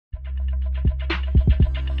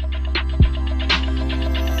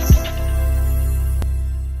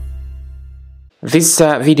This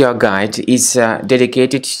video guide is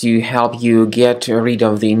dedicated to help you get rid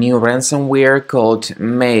of the new ransomware called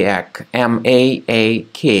Maak,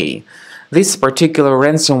 M-A-A-K. This particular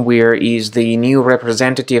ransomware is the new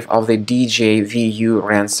representative of the DJVU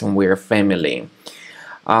ransomware family.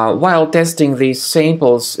 While testing these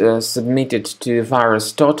samples submitted to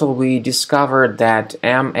VirusTotal, we discovered that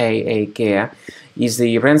Maak is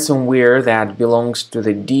the ransomware that belongs to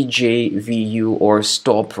the DJVU or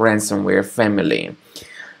Stop ransomware family.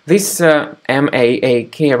 This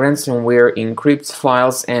Maak ransomware encrypts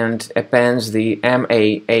files and appends the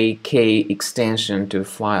Maak extension to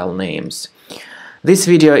file names. This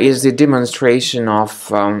video is the demonstration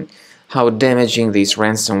of how damaging this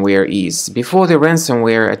ransomware is. Before the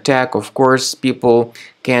ransomware attack, of course, people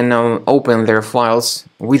can open their files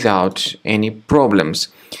without any problems.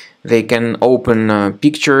 They can open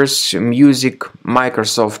pictures, music,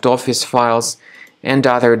 Microsoft Office files, and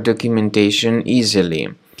other documentation easily.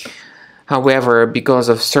 However, because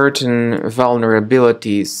of certain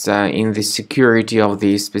vulnerabilities in the security of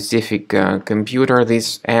the specific computer,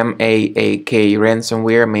 this Maak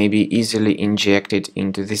ransomware may be easily injected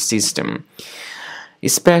into the system.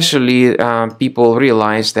 Especially people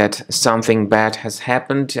realize that something bad has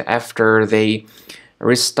happened after they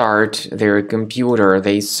restart their computer.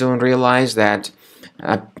 They soon realize that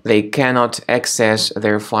they cannot access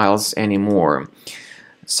their files anymore.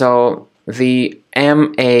 So the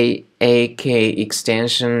Maak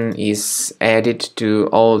extension is added to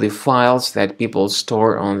all the files that people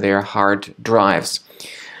store on their hard drives.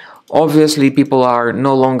 Obviously, people are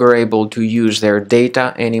no longer able to use their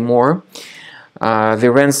data anymore. The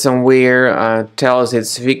ransomware tells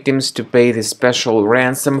its victims to pay the special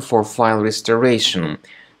ransom for file restoration.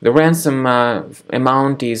 The ransom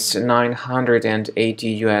amount is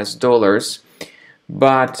 $980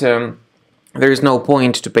 but there is no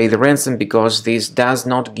point to pay the ransom because this does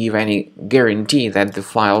not give any guarantee that the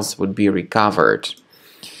files would be recovered.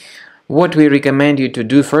 What we recommend you to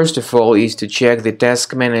do first of all is to check the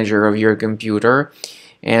task manager of your computer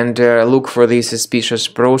and look for these suspicious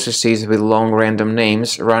processes with long random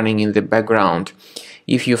names running in the background.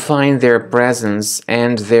 If you find their presence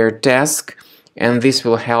and their task, and this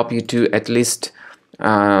will help you to at least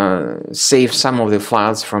save some of the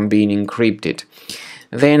files from being encrypted.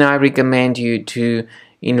 Then I recommend you to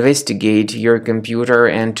investigate your computer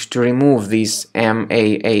and to remove this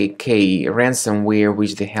Maak ransomware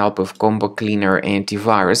with the help of Combo Cleaner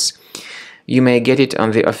antivirus. You may get it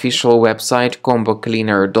on the official website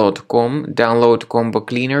combocleaner.com. Download Combo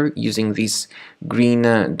Cleaner using this green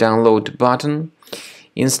download button.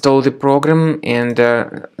 Install the program and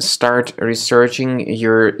start researching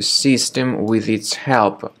your system with its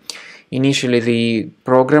help. Initially, the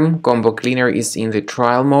program Combo Cleaner is in the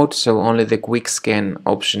trial mode, so only the quick scan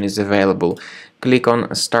option is available. Click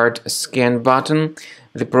on Start Scan button.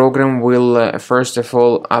 The program will first of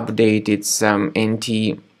all update its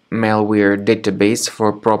anti-malware database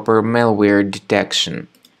for proper malware detection.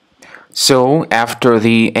 So, after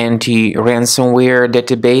the anti-ransomware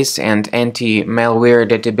database and anti-malware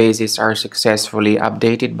databases are successfully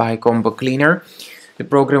updated by Combo Cleaner, the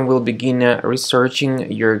program will begin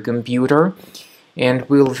researching your computer and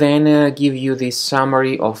will then give you the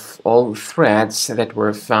summary of all threads that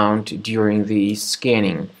were found during the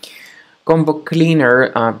scanning. Combo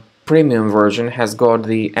Cleaner Premium version has got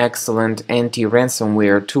the excellent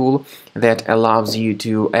anti-ransomware tool that allows you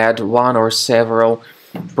to add one or several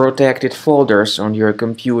protected folders on your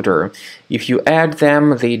computer. If you add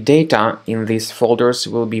them, the data in these folders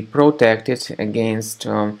will be protected against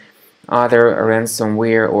other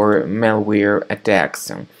ransomware or malware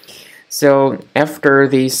attacks. So after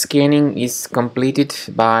the scanning is completed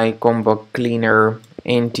by Combo Cleaner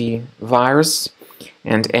antivirus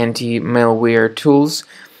and anti-malware tools,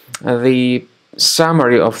 the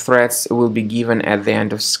summary of threats will be given at the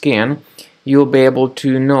end of scan. You'll be able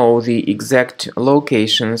to know the exact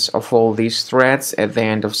locations of all these threads at the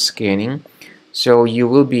end of scanning, so you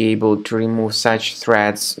will be able to remove such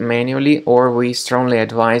threads manually, or we strongly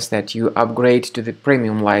advise that you upgrade to the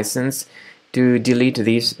premium license to delete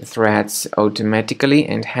these threads automatically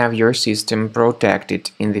and have your system protected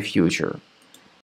in the future.